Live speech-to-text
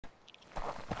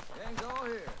Gang's all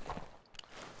here.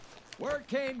 Word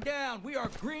came down. We are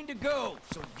green to go.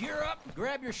 So gear up and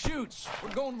grab your chutes.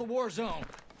 We're going to the war zone.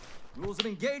 Rules of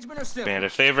engagement are simple. Man,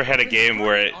 if they ever had a game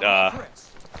where it,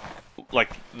 like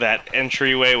that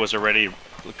entryway was already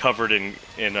covered in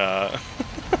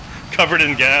covered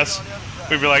in gas,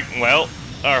 we'd be like, well,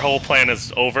 our whole plan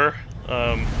is over.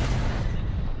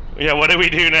 Yeah, what do we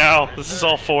do now? This is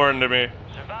all foreign to me.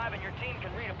 Survive and your team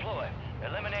can redeploy.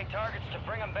 Eliminate targets to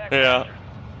bring them back. Yeah.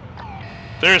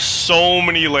 There's so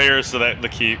many layers to the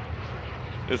keep.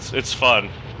 It's fun.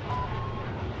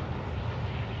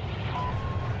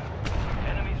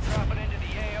 Enemies dropping into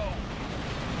the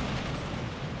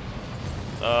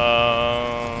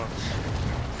AO.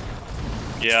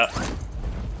 Yeah.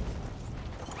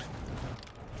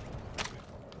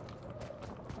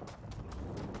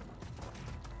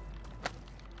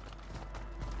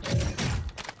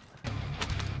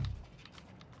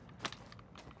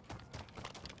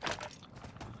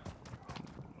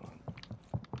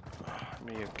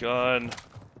 Me a gun.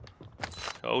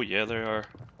 Oh yeah, there are.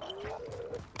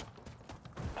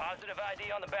 Positive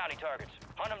ID on the bounty targets.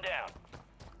 Hunt them down.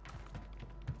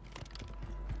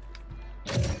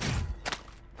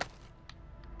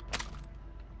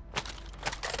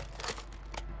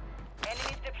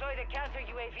 Enemies deployed a counter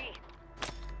UAV.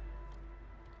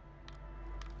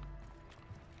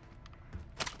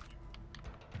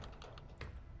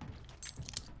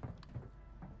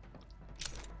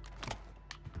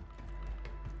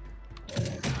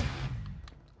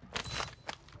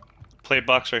 Plate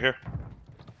box right here.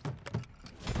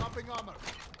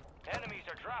 Enemies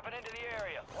are dropping into the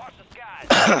area. Watch the skies.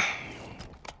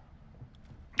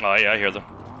 Oh yeah, I hear them.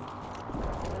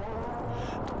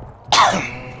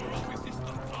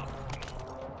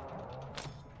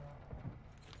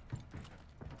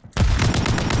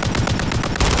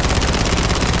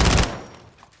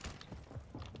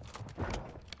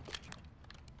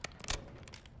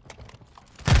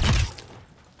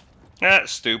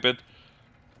 That's stupid.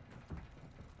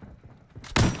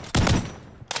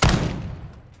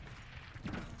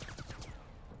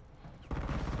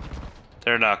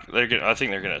 They're not. They're getting. I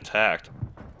think they're getting attacked.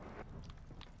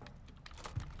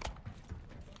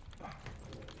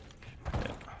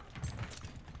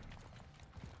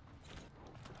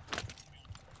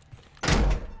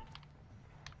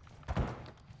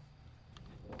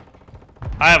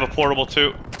 I have a portable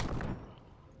too.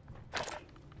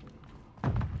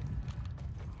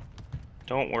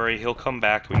 Don't worry, he'll come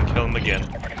back. We can kill him again.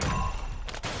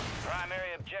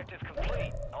 Primary objective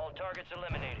complete. All targets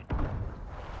eliminated.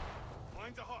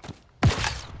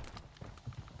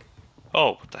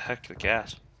 Oh, what the heck? The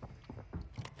gas.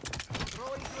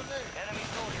 Enemy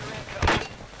soldier incoming.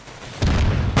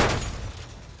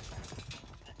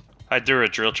 I threw a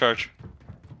drill charge.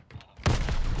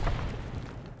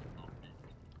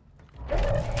 You're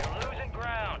losing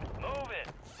ground. Move it.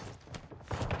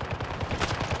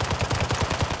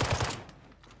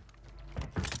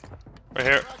 Right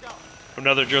here.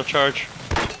 Another drill charge.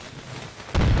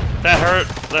 That hurt.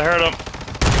 That hurt him.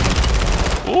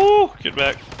 Ooh, get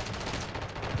back.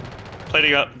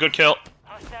 Plating up. Good kill.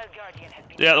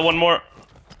 Yeah, the one more.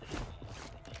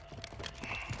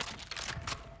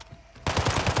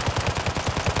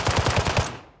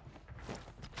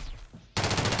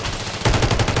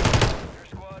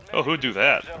 Oh, who'd do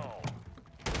that?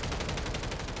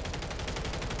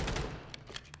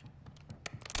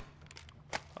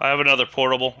 I have another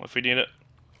portable if we need it.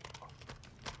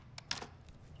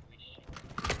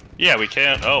 Yeah, we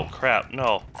can. Oh, crap.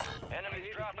 No. Enemies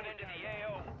dropping into the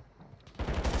AO.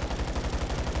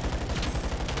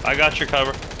 I got your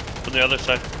cover from the other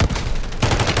side.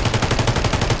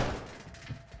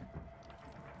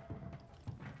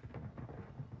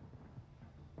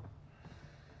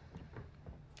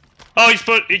 Oh,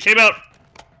 he came out.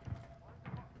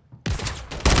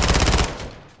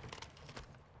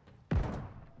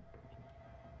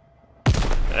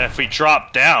 If we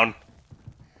drop down.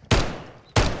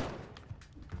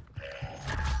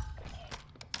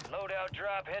 Loadout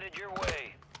drop headed your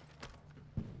way.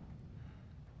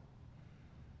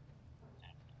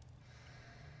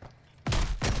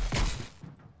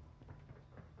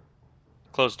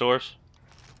 Close doors.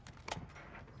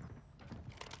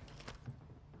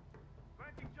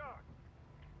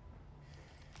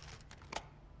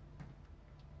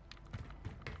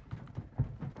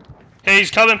 Hey,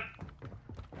 he's coming.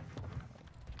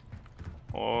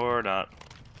 Or not.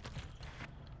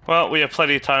 Well, we have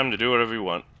plenty of time to do whatever we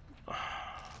want.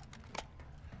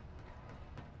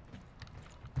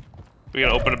 We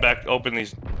gotta open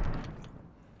these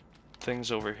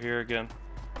things over here again.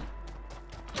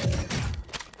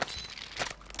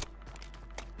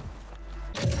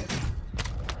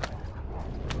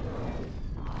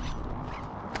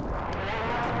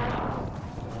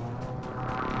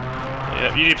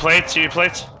 Yep, you need plates? You need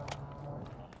plates?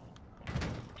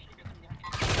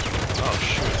 Oh,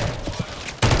 shoot.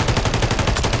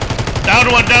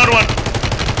 Down one, down one!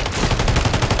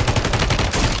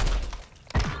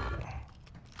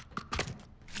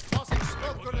 Tossing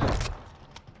smoke grenade.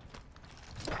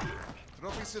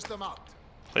 Trophy system out.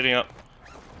 Plating up.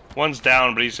 One's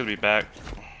down, but he's gonna be back.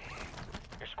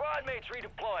 Your squad mates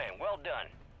redeploying. Well done.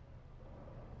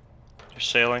 They're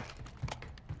sailing.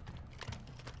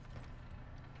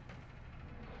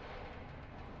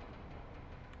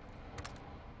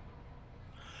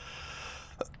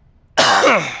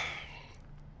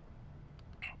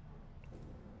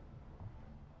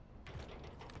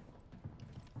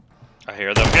 I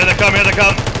hear them. Here they come, here they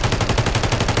come!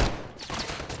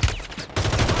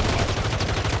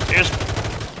 Here's...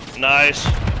 Nice.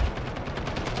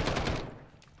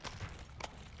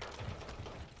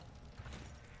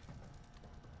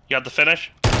 You got the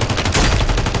finish?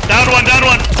 Down one, down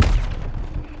one!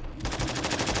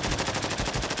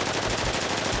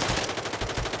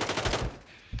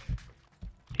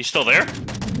 He's still there?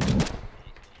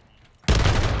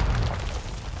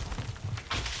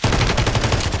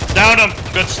 Down him!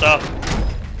 Good stuff.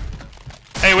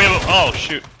 Hey, we have a... Oh,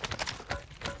 shoot.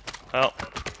 Well.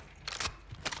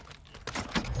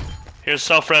 Here's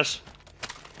self-res.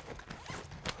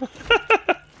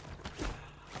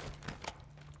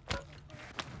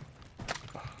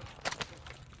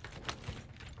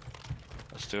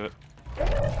 Let's do it.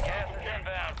 Gas is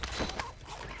inbound.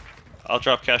 I'll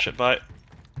drop cash at bite.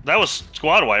 That was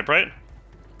squad wipe, right?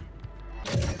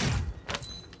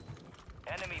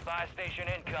 Enemy buy station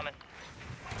incoming.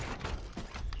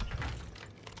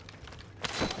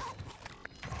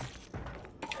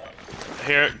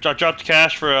 Here, drop the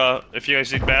cash for if you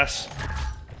guys need bass.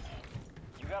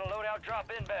 You got a loadout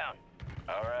drop inbound.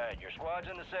 All right, your squad's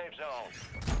in the safe zone.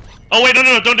 Oh wait,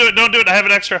 no, don't do it, don't do it. I have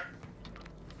an extra.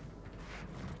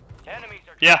 Enemies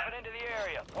are Yeah. dropping into the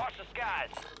area. Watch the skies.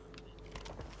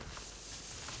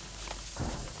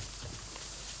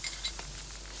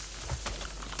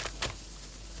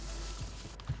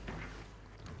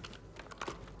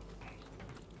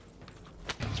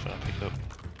 That's what I picked up.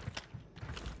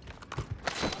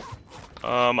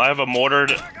 I have a mortar.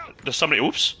 Does somebody?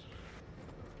 Oops.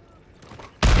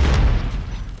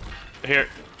 Here,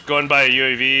 go and buy a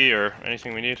UAV or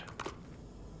anything we need.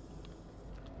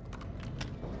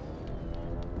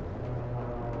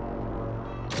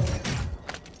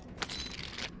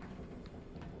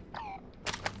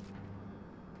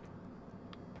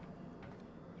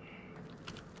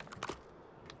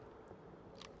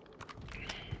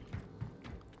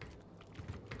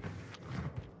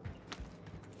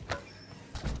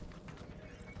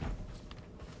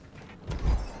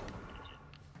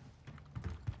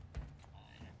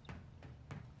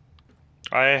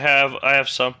 I have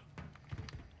some.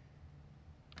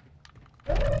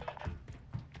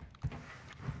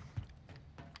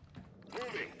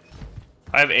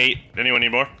 I have 8. Anyone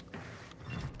need more?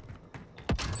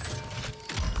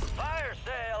 Fire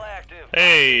sale active.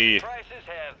 Hey. Prices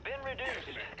have been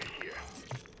reduced.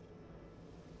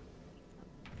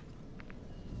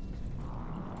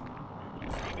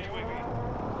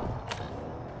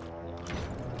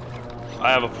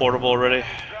 I have a portable already.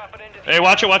 Dropping into Hey,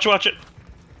 watch it, watch it, watch it.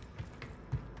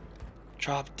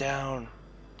 Drop down.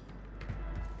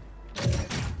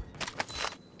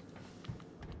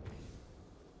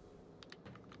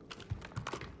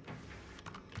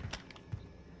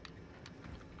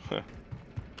 Huh.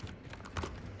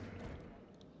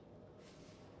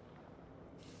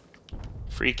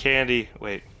 Free candy.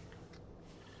 Wait.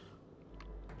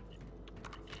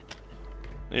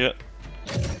 Yeah.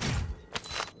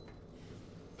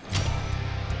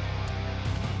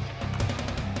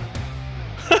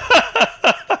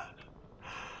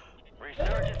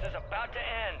 Resurgence is about to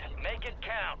end. Make it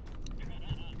count.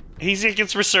 He's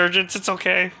against resurgence. It's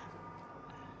okay.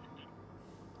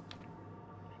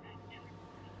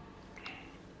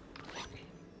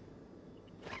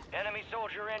 Enemy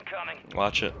soldier incoming.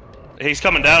 Watch it. He's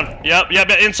coming down. Yep, yep.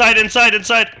 Inside, inside,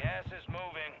 inside. Gas is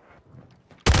moving.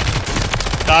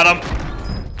 Got him.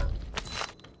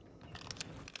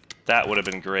 That would have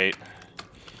been great.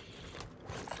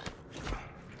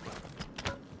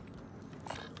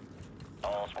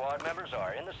 All squad members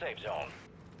are in the safe zone.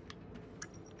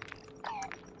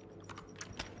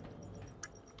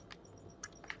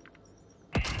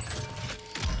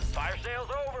 Fire sale's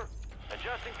over.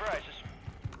 Adjusting prices.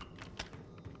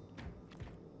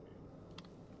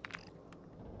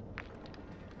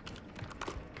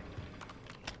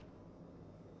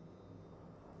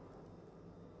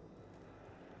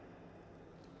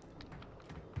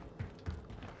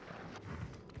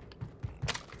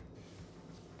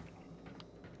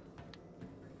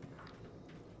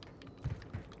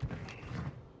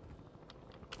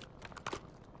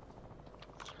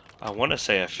 I want to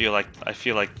say I feel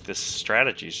like this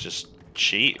strategy is just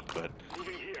cheap, but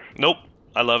nope.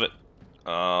 I love it.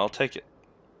 I'll take it.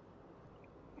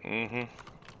 Mm-hmm.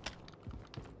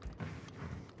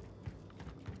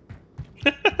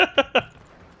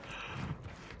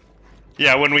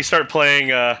 Yeah, when we start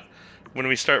playing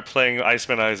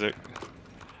Iceman Isaac,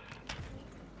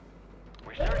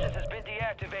 Resurgence has been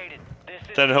deactivated. This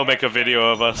is then he'll make a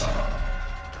video of us.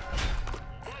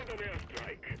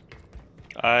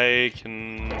 I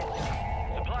can.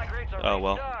 Supply crates are Oh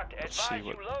well. restocked. Let's see Advise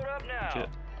what you load up we now. get.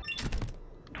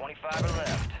 25 are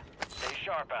left. Stay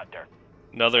sharp out there.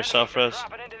 Another Enemies are self-res.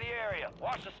 dropping into the area.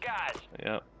 Watch the skies.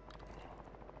 Yep.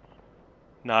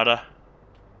 Nada.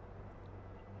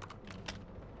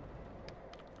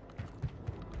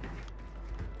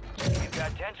 You've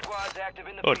got 10 squads active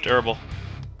in the Oh, field. durable.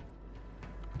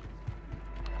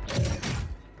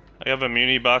 I have a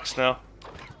muni box now.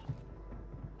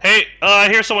 Hey, I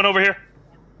hear someone over here.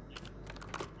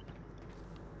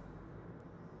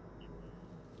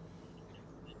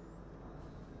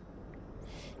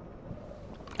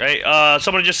 Hey,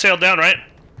 someone just sailed down, right?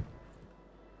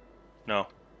 No.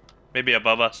 Maybe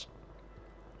above us.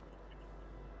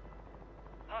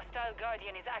 Hostile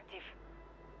Guardian is active.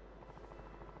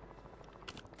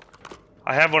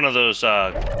 I have one of those, You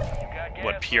got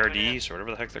what, gas moving in. PRDs or whatever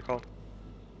the heck they're called.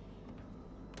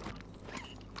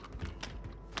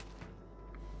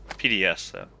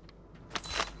 PDS, though.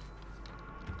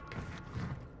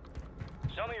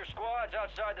 Some of your squads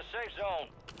outside the safe zone.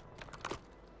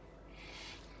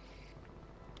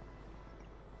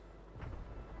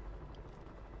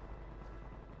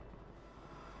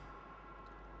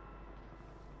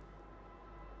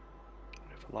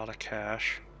 We have a lot of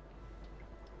cash.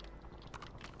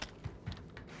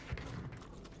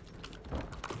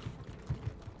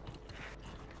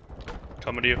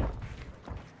 Coming to you.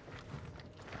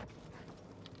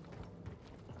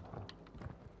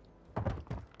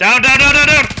 Down, down, down, down,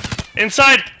 down!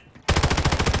 Inside!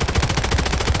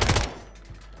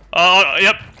 Oh,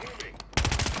 yep.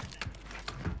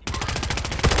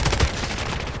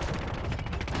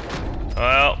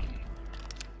 Well.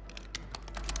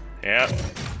 Yeah.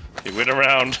 He went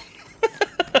around.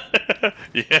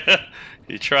 Yeah,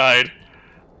 he tried.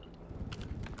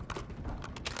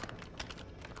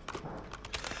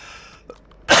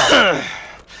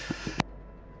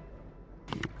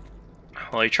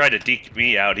 Well, he tried to deke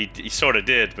me out. He sort of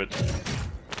did, but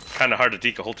kind of hard to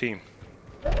deke a whole team.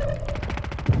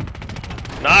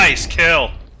 Nice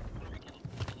kill.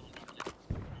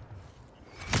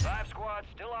 5 squads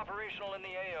still operational in the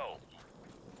AO.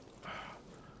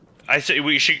 I say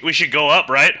we should go up,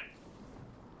 right?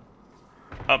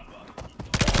 Up.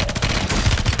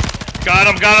 Got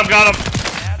him! Got him! Got him!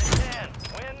 Down to 10.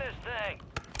 Win this thing.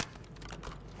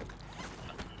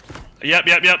 Yep,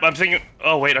 yep, yep. I'm thinking.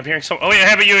 Oh wait, I'm hearing some. Oh yeah, I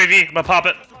have a UAV. I'm gonna pop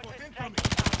it.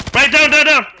 Right down, down,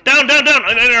 down, down, down, down,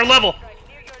 in our level. Strike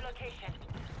near your location.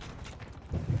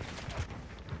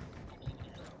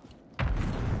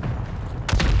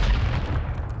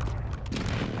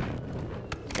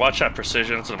 Watch that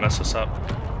precision. It's gonna mess us up.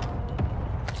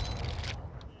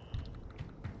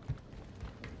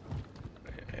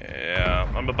 Yeah,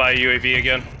 I'm gonna buy a UAV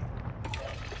again.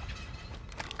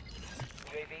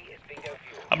 UAV is bingo fuel.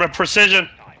 I'm gonna precision.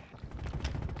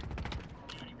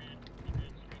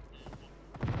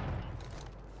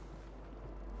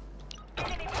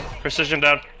 Precision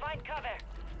down. Find cover.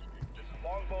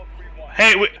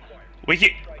 Hey,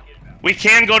 we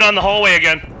can go down the hallway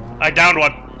again. I downed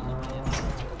one.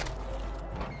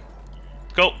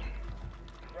 Go.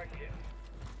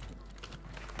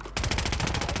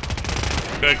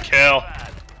 Good kill.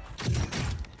 3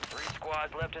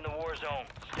 squads left in the war zone.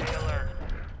 Stay alert.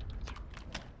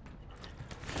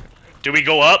 Do we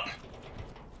go up?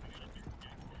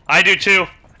 I do too.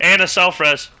 And a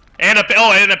self-res. And a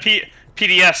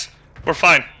PDS. We're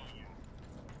fine.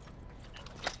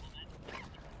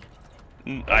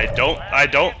 I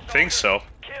don't think so.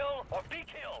 Kill or be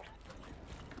killed.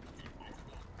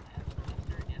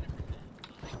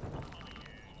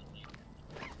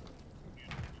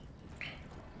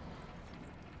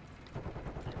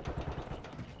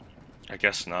 I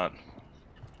guess not.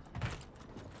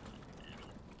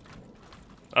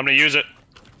 I'm gonna use it.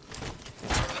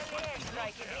 Friendly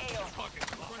airstrike in AO.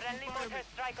 Friendly mortar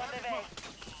strike on the way.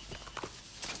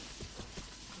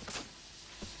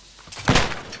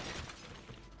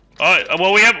 Alright,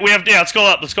 well we have yeah, let's go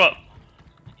up, let's go up.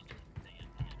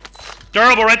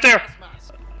 Durable right there.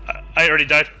 I already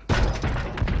died.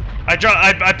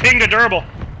 I pinged a durable.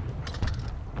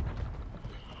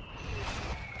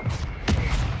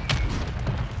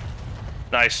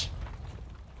 Nice.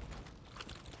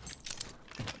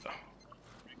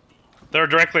 They're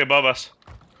directly above us.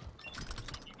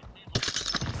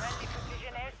 Friendly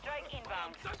precision airstrike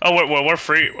inbound. Oh, we're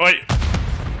free. Wait.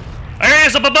 There he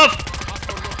is up above!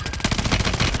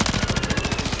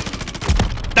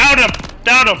 Down him!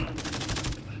 Down him!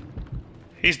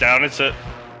 He's down, it's it.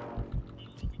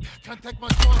 Can't take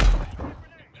much more.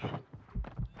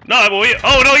 No,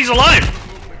 oh no, he's alive!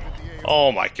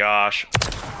 Oh my gosh.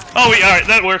 Oh, alright,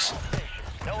 that works.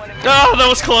 Oh, that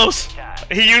was close!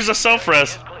 He used a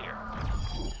self-res.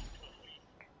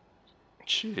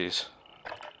 Jeez.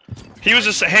 He was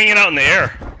just hanging out in the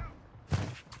air.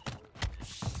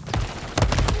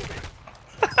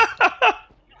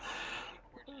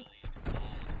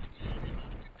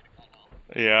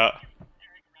 Yeah.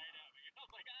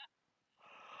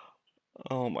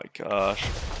 Oh my gosh.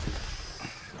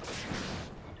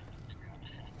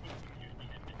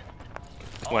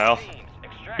 Well,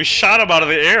 we shot him out of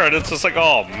the air and it's just like,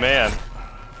 oh man.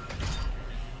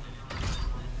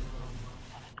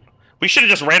 We should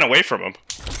have just ran away from him.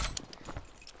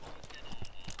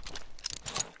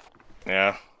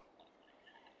 Yeah.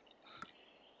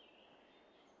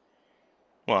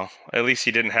 Well, at least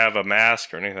he didn't have a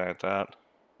mask or anything like that.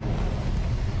 Here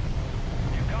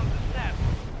comes the snap.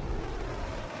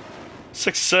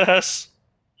 Success!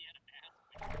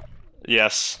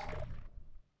 Yes.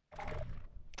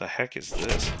 The heck is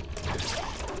this?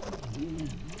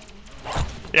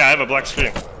 Yeah, I have a black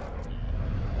screen.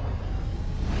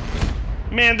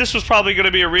 Man, this was probably going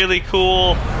to be a really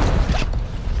cool...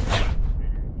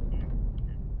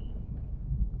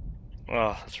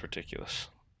 Oh, that's ridiculous.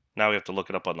 Now we have to look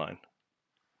it up online.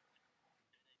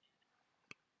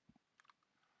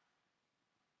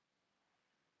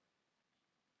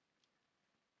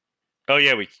 Oh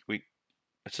yeah, we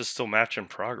it's just still match in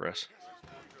progress.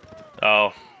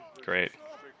 Oh, great.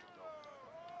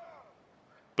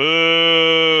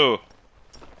 Boo!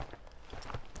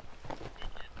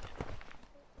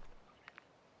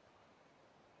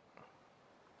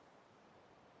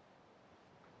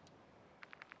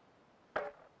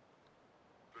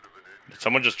 Did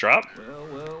someone just drop?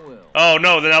 Well. Oh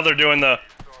no, now they're doing the...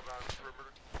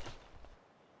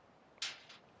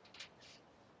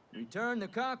 Return the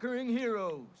conquering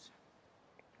heroes.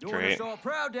 Doing Great. us all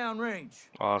proud downrange.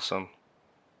 Awesome.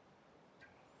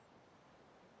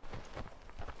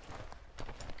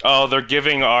 Oh, they're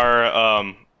giving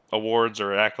our awards or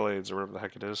accolades or whatever the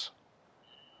heck it is.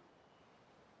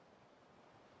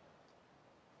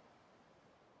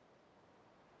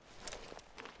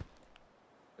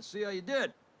 Let's see how you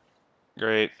did.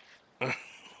 Great.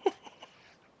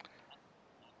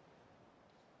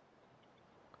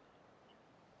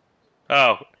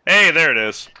 Oh, hey, there it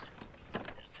is.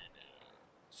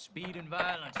 Speed and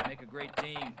violence make a great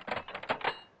team.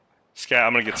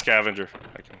 I'm gonna get scavenger.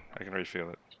 I can already feel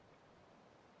it.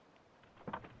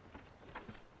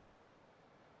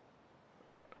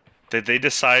 Did they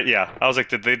decide? Yeah, I was like,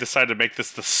 did they decide to make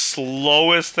this the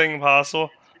slowest thing possible?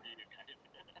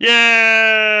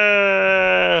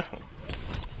 Yeah.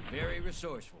 Very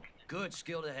resourceful. Good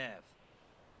skill to have.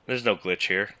 There's no glitch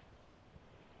here.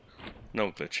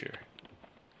 No glitch here.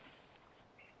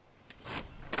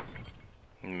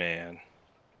 Man.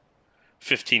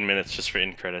 15 minutes just for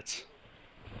end credits.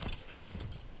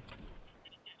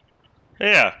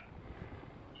 Yeah.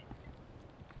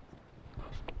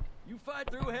 You fight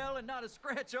through hell and not a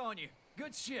scratch on you.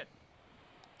 Good shit.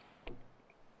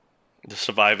 The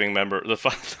surviving member, the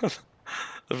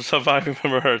surviving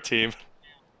member of our team.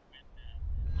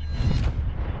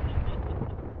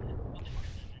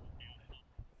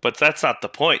 But that's not the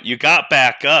point. You got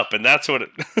back up, and that's what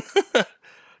it...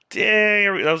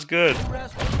 Dang, that was good. You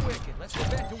rascals are wicked. Let's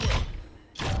get back